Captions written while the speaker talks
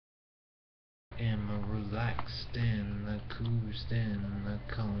am a relaxed and accused and a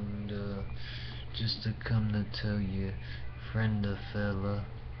conda, just to come to tell you, friend a fella.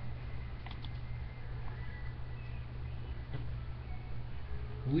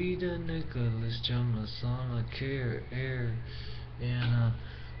 We the Nicholas John Messana care air and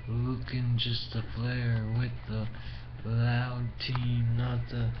looking just a flare with the loud team, not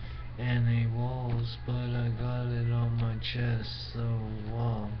the any walls, but I got it on my chest, so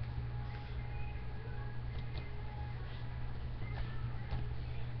wow.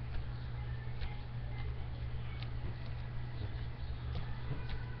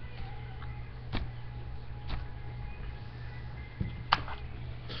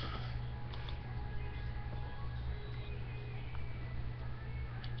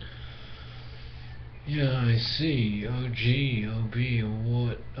 Yeah, I see. OG, OB,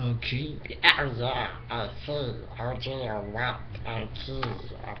 what? Okay. Yeah, I see. OG, what? Key.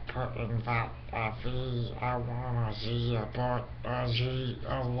 Put in that V. I wanna see a but OG.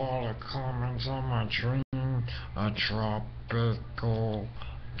 A lot of comments on my dream. A tropical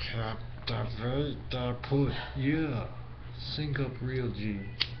captivate that Put, yeah. Sync up real G.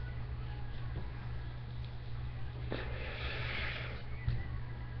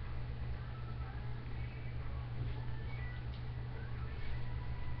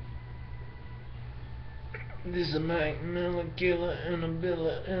 This is a Mac, Miller, Killer, and a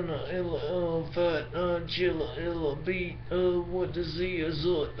Billa, and a Illa, Fat, Chilla, Illa, Beat, what does he is,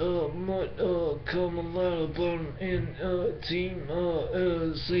 Mutt, come a lot of bottom in, team,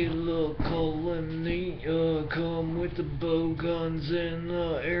 see a little colony, come with the bow guns and,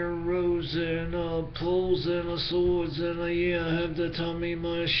 arrows and, poles and, swords and, yeah, I have the Tommy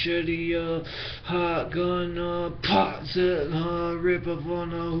machete, hot gun, pots that, rip up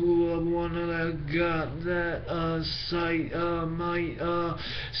on, who I wanna that got that. Sight, might,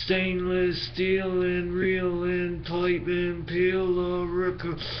 stainless steel and reel and pipe and peel,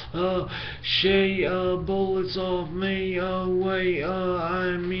 shay, bullets off me, away,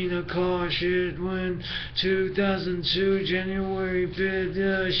 I mean a car shit when 2002 January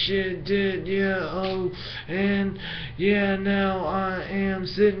 5th, shit did, yeah, oh, and yeah, now I am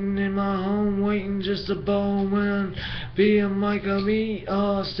sitting in my home waiting just a bowman, being like a me,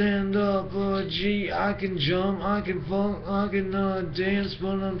 stand up, G, I can jump, I can funk, I can dance,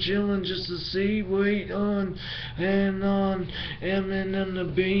 but I'm chilling just to see, wait on and on, aiming in the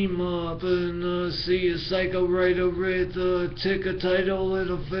beam up and see a psycho writer with tick a title,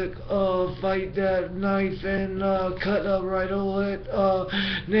 it'll fight that knife and cut a riddle it,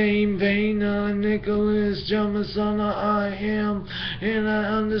 name vain, Nicholas John Messana I am, and I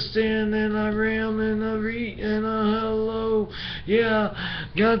understand and I ram and I read and I hello, yeah,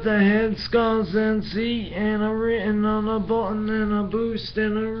 got the head skulls and see and a written on a button and a boost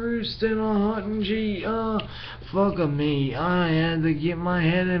and a roost and a hot and G, fuck a me, I had to get my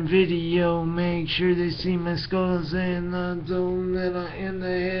head in video, make sure they see my skulls and the dome that I am the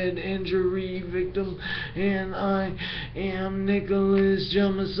head injury victim, and I am Nicholas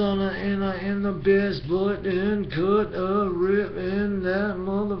John Messana and I am the best button cut a rip in that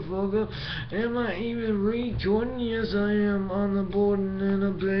motherfucker. Am I even recording? Yes I am on the board and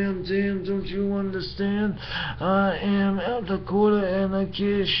a bam damn, don't you understand? I am out the quarter and a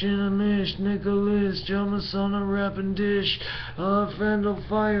kiss and a mish, Nicholas John Messana rapping dish, a friend of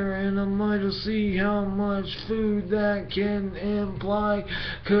fire and a might'll see how much food that can imply,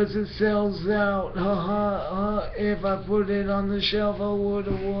 cause it sells out, if I put it on the shelf I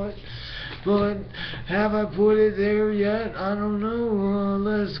would've what? But have I put it there yet? I don't know.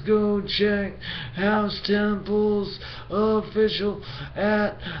 Let's go check House Temples official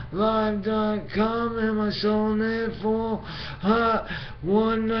at live.com. Am I selling it for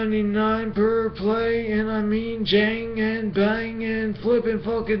 $1.99 per play? And I mean jang and bang and flipping,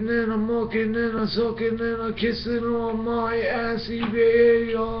 fucking and I'm mucking and I'm sucking and I'm kissing on my ass,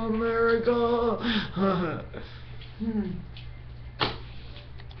 eBay, America.